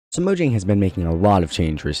So Mojang has been making a lot of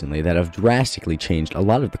change recently that have drastically changed a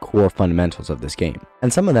lot of the core fundamentals of this game.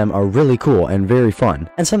 And some of them are really cool and very fun,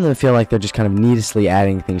 and some of them feel like they're just kind of needlessly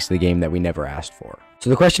adding things to the game that we never asked for. So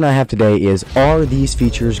the question I have today is, are these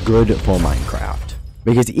features good for Minecraft?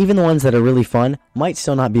 Because even the ones that are really fun might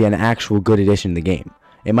still not be an actual good addition to the game.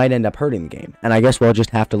 It might end up hurting the game, and I guess we'll just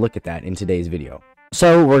have to look at that in today's video.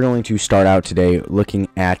 So we're going to start out today looking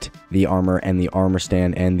at the armor and the armor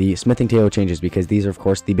stand and the smithing table changes, because these are of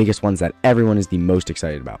course the biggest ones that everyone is the most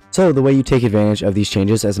excited about. So the way you take advantage of these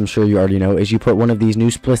changes, as I'm sure you already know, is you put one of these new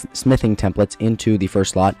smithing templates into the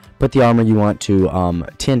first slot, put the armor you want to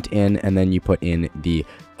tint in, and then you put in the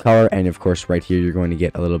color, and of course right here you're going to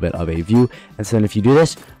get a little bit of a view. And so then if you do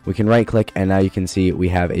this, we can right click, and now you can see we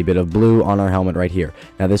have a bit of blue on our helmet right here.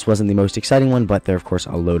 Now this wasn't the most exciting one, but there are of course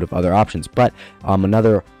a load of other options. But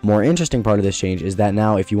another more interesting part of this change is that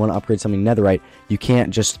now if you want to upgrade something netherite, you can't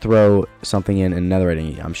just throw something in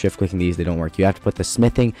netherite. I'm shift clicking these, they don't work. You have to put the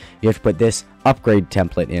smithing, you have to put this upgrade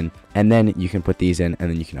template in, and then you can put these in, and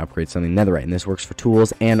then you can upgrade something netherite. And this works for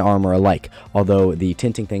tools and armor alike, although the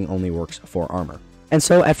tinting thing only works for armor. And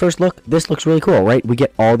so at first look, this looks really cool, right? We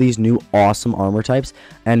get all these new awesome armor types,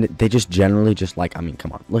 and they just generally just like, I mean,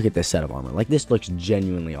 come on, look at this set of armor. Like, this looks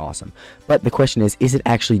genuinely awesome. But the question is it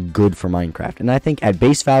actually good for Minecraft? And I think at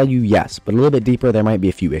base value, yes, but a little bit deeper, there might be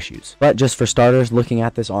a few issues. But just for starters, looking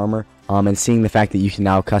at this armor and seeing the fact that you can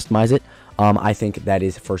now customize it, I think that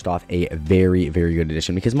is, first off, a very, very good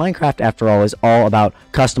addition, because Minecraft, after all, is all about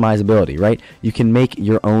customizability, right? You can make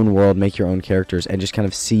your own world, make your own characters, and just kind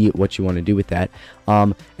of see what you want to do with that.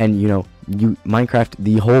 And, you know, Minecraft,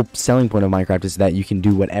 the whole selling point of Minecraft is that you can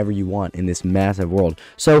do whatever you want in this massive world.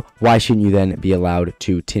 So why shouldn't you then be allowed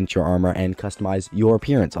to tint your armor and customize your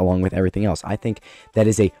appearance along with everything else? I think that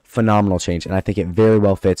is a phenomenal change, and I think it very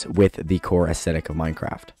well fits with the core aesthetic of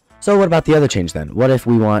Minecraft. So what about the other change then? What if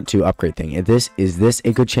we want to upgrade thing? Is this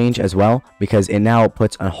a good change as well? Because it now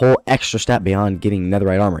puts a whole extra step beyond getting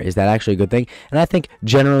netherite armor. Is that actually a good thing? And I think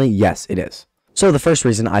generally, yes, it is. So the first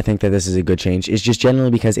reason I think that this is a good change is just generally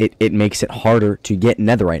because it makes it harder to get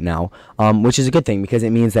netherite now, which is a good thing, because it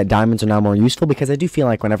means that diamonds are now more useful, because I do feel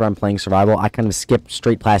like whenever I'm playing survival, I kind of skip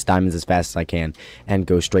straight past diamonds as fast as I can and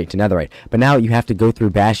go straight to netherite. But now you have to go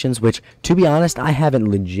through bastions, which, to be honest, I haven't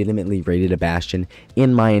legitimately raided a bastion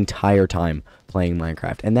in my entire time playing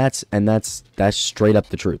Minecraft, and that's straight up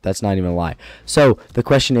the truth. That's not even a lie. So the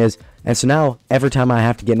question is, and so now every time I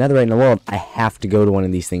have to get netherite in the world, I have to go to one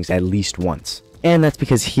of these things at least once. And that's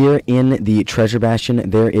because here in the treasure bastion,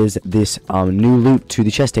 there is this new loot to the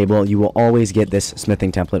chest table. You will always get this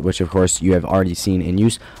smithing template, which of course you have already seen in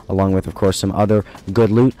use, along with of course some other good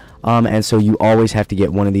loot. And so you always have to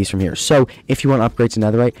get one of these from here. So if you want to upgrade to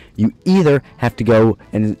netherite, you either have to go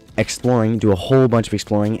and exploring, do a whole bunch of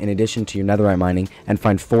exploring in addition to your netherite mining, and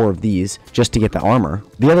find 4 of these just to get the armor.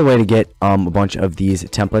 The other way to get a bunch of these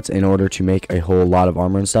templates in order to make a whole lot of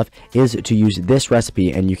armor and stuff is to use this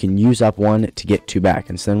recipe, and you can use up 1 to get 2 back.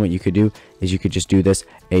 And so then what you could do is you could just do this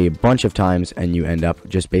a bunch of times, and you end up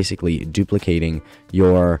just basically duplicating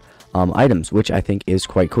your items, which I think is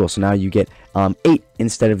quite cool. So now you get 8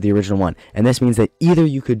 instead of the original 1, and this means that either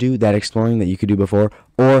you could do that exploring that you could do before,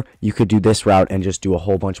 or you could do this route and just do a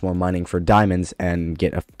whole bunch more mining for diamonds and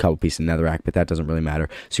get a couple pieces of netherrack, but that doesn't really matter.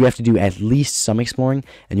 So you have to do at least some exploring,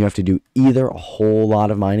 and you have to do either a whole lot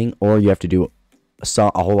of mining, or you have to do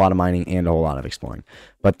a whole lot of mining and a whole lot of exploring.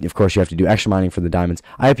 But of course you have to do extra mining for the diamonds.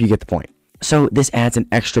 I hope you get the point. So this adds an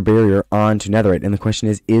extra barrier onto netherite, and the question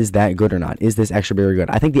is that good or not? Is this extra barrier good?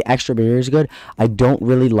 I think the extra barrier is good. I don't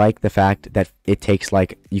really like the fact that it takes,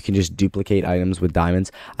 like, you can just duplicate items with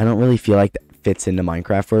diamonds. I don't really feel like that fits into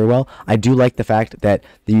Minecraft very well. I do like the fact that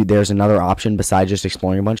there's another option besides just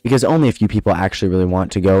exploring a bunch, because only a few people actually really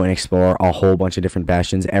want to go and explore a whole bunch of different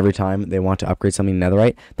bastions every time they want to upgrade something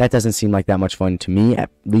netherite. That doesn't seem like that much fun to me, at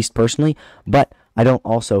least personally, but I don't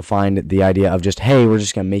also find the idea of just, hey, we're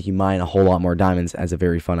just going to make you mine a whole lot more diamonds as a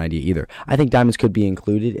very fun idea either. I think diamonds could be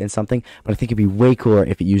included in something, but I think it'd be way cooler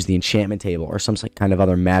if it used the enchantment table or some kind of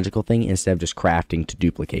other magical thing instead of just crafting to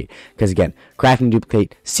duplicate. Because again, crafting to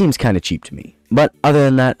duplicate seems kind of cheap to me. But other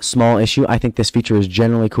than that small issue, I think this feature is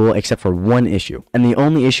generally cool, except for one issue. And the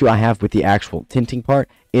only issue I have with the actual tinting part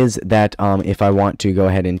is that if I want to go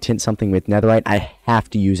ahead and tint something with netherite, I have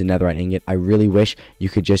to use a netherite ingot. I really wish you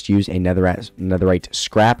could just use a netherite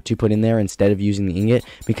scrap to put in there instead of using the ingot,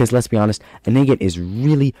 because let's be honest, an ingot is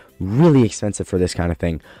really, really expensive for this kind of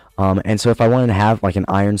thing. And so if I wanted to have like an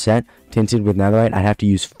iron set tinted with netherite, I'd have to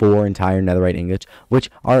use 4 entire netherite ingots, which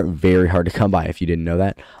are very hard to come by if you didn't know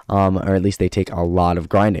that, or at least they take a lot of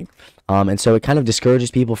grinding. And so it kind of discourages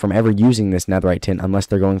people from ever using this netherite tint unless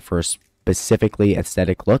they're going for specifically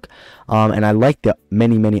aesthetic look, and I like the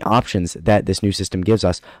many options that this new system gives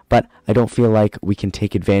us, but I don't feel like we can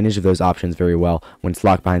take advantage of those options very well when it's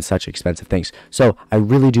locked behind such expensive things. So I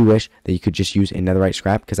really do wish that you could just use a netherite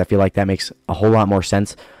scrap, because I feel like that makes a whole lot more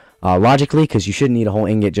sense logically, because you shouldn't need a whole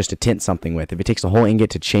ingot just to tint something with. If it takes a whole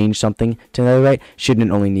ingot to change something to netherite, shouldn't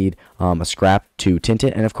it only need a scrap to tint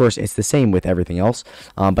it? And of course, it's the same with everything else.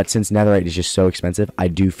 But since netherite is just so expensive, I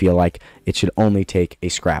do feel like it should only take a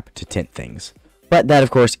scrap to tint things. But that,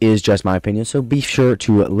 of course, is just my opinion, so be sure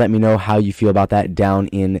to let me know how you feel about that down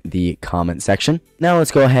in the comment section. Now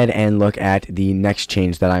let's go ahead and look at the next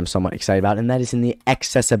change that I'm somewhat excited about, and that is in the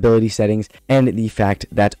accessibility settings, and the fact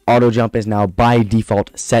that auto jump is now by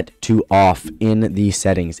default set to off in the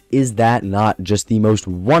settings. Is that not just the most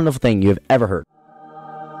wonderful thing you have ever heard?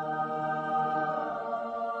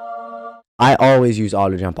 I always use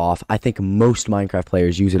auto jump off. I think most Minecraft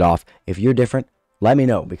players use it off. If you're different, let me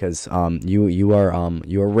know, because you are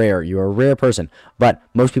rare. You're a rare person. But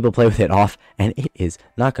most people play with it off, and it is,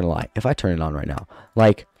 not gonna lie, if I turn it on right now,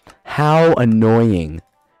 like, how annoying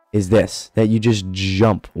is this, that you just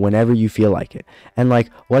jump whenever you feel like it? And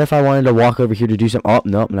like, what if I wanted to walk over here to do something? Oh,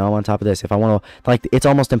 nope, now I'm on top of this. If I want to, like, it's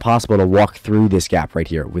almost impossible to walk through this gap right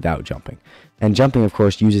here without jumping. And jumping, of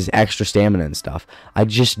course, uses extra stamina and stuff. I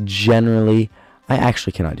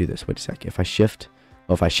actually cannot do this. Wait a sec. If I shift,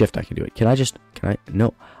 oh, if I shift, I can do it. Can I?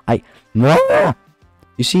 No. No.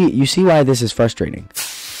 You see why this is frustrating.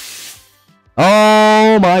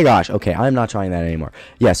 Oh my gosh. Okay, I'm not trying that anymore.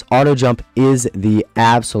 Yes, auto jump is the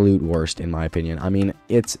absolute worst in my opinion. I mean,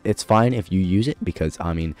 it's fine if you use it, because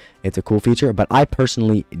I mean, it's a cool feature, but I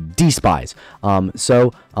personally despise. Yeah,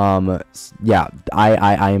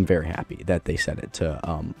 I am very happy that they set it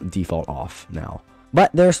to default off now.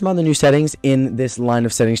 But there are some other new settings in this line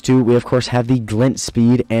of settings too. We of course have the glint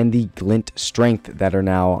speed and the glint strength that are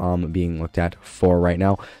now being looked at for right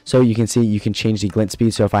now. So you can see you can change the glint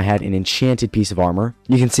speed. So if I had an enchanted piece of armor,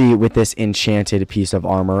 you can see with this enchanted piece of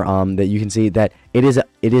armor that you can see that it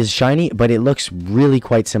is shiny, but it looks really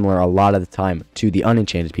quite similar a lot of the time to the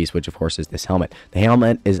unenchanted piece, which of course is this helmet. The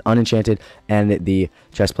helmet is unenchanted and the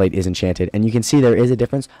chest plate is enchanted, and you can see there is a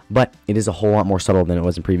difference, but it is a whole lot more subtle than it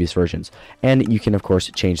was in previous versions. And you can of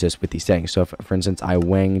course change this with these settings. So if, for instance, I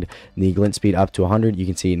wanged the glint speed up to 100, you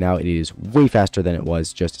can see now it is way faster than it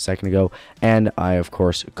was just a second ago. And I of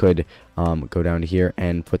course could go down to here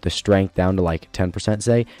and put the strength down to like 10%,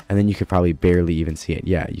 say, and then you could probably barely even see it.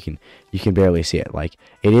 Yeah, you can barely see it. Like,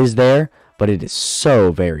 it is there, but it is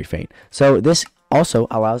so very faint. So this also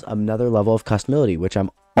allows another level of customability, which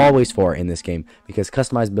I'm always for in this game, because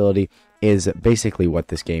customizability is basically what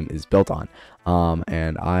this game is built on.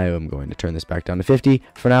 And I am going to turn this back down to 50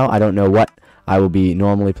 for now. I don't know what I will be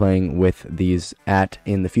normally playing with these at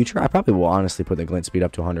in the future. I probably will honestly put the glint speed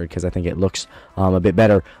up to 100 because I think it looks a bit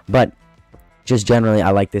better, but just generally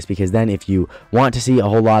I like this, because then if you want to see a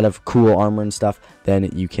whole lot of cool armor and stuff, then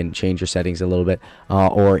you can change your settings a little bit,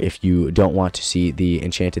 or if you don't want to see the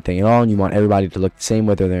enchanted thing at all and you want everybody to look the same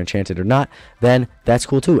whether they're enchanted or not, then that's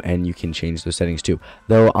cool too, and you can change those settings too.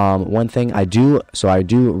 Though one thing I do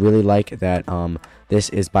really like that this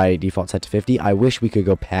is by default set to 50. I wish we could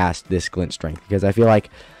go past this glint strength, because I feel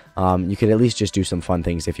like you could at least just do some fun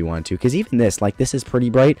things if you want to, because even this, like, this is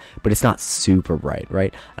pretty bright, but it's not super bright,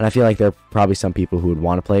 right? And I feel like there are probably some people who would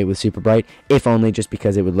want to play it with super bright, if only just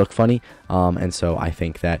because it would look funny. And so I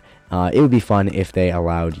think that it would be fun if they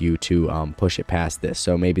allowed you to push it past this.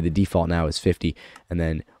 So maybe the default now is 50, and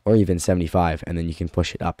then, or even 75, and then you can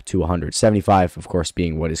push it up to 100. 75, of course,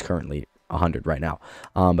 being what is currently 100 right now.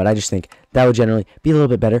 But I just think that would generally be a little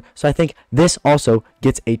bit better. So I think this also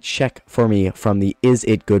gets a check for me from the is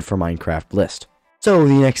it good for Minecraft list. So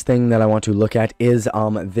the next thing that I want to look at is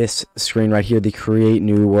this screen right here, the create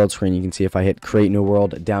new world screen. You can see if I hit create new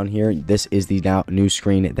world down here, this is the now new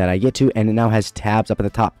screen that I get to, and it now has tabs up at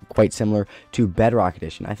the top, quite similar to Bedrock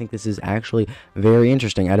Edition. I think this is actually very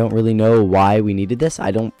interesting. I don't really know why we needed this.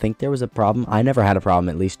 I don't think there was a problem. I never had a problem,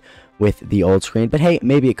 at least with the old screen, but hey,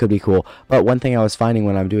 maybe it could be cool. But one thing I was finding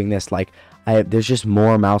when I'm doing this, like, there's just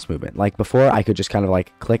more mouse movement. Like before, I could just kind of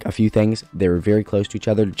like click a few things. They were very close to each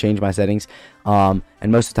other to change my settings. And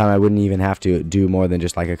most of the time I wouldn't even have to do more than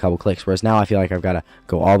just like a couple clicks. Whereas now I feel like I've got to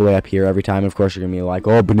go all the way up here every time. Of course, you're going to be like,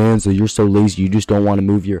 oh, Bonanza, you're so lazy. You just don't want to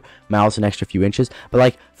move your mouse an extra few inches. But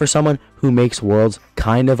like for someone who makes worlds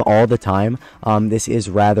kind of all the time, this is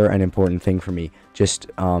rather an important thing for me. Just,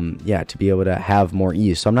 yeah, to be able to have more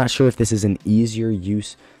ease. So I'm not sure if this is an easier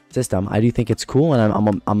use system. I do think it's cool,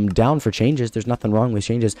 and I'm down for changes. There's nothing wrong with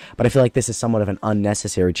changes, but I feel like this is somewhat of an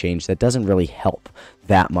unnecessary change that doesn't really help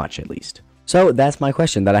that much, at least. So that's my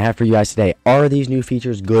question that I have for you guys today. Are these new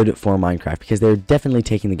features good for Minecraft? Because they're definitely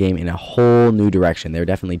taking the game in a whole new direction. They're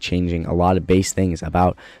definitely changing a lot of base things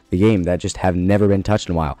about the game that just have never been touched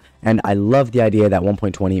in a while. And I love the idea that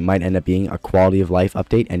 1.20 might end up being a quality of life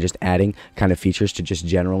update and just adding kind of features to just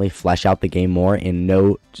generally flesh out the game more in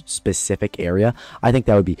no specific area. I think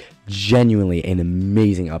that would be genuinely an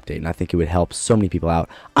amazing update, and I think it would help so many people out.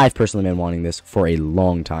 I've personally been wanting this for a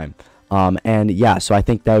long time. And yeah, so I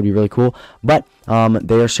think that would be really cool, but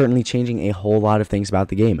they are certainly changing a whole lot of things about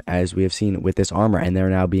the game, as we have seen with this armor, and there are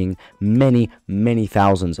now being many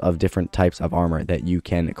thousands of different types of armor that you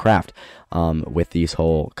can craft with these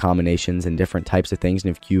whole combinations and different types of things.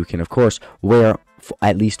 And if you can, of course, wear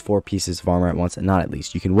at least 4 pieces of armor at once, and not at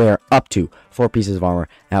least, you can wear up to 4 pieces of armor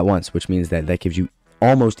at once, which means that gives you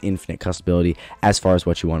almost infinite customability as far as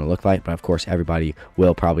what you want to look like. But of course, everybody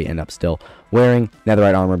will probably end up still wearing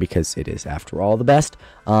netherite armor because it is, after all, the best.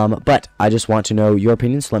 But I just want to know your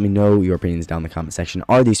opinions, so let me know your opinions down in the comment section.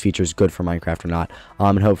 Are these features good for Minecraft or not?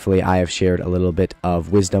 And hopefully I have shared a little bit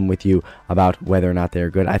of wisdom with you about whether or not they're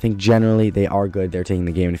good. I think generally they are good. They're taking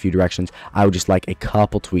the game in a few directions. I would just like a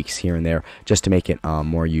couple tweaks here and there just to make it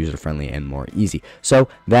more user-friendly and more easy. So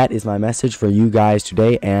that is my message for you guys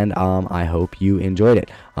today, and I hope you enjoyed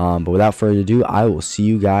it. But without further ado, I will see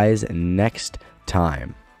you guys next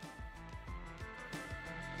time.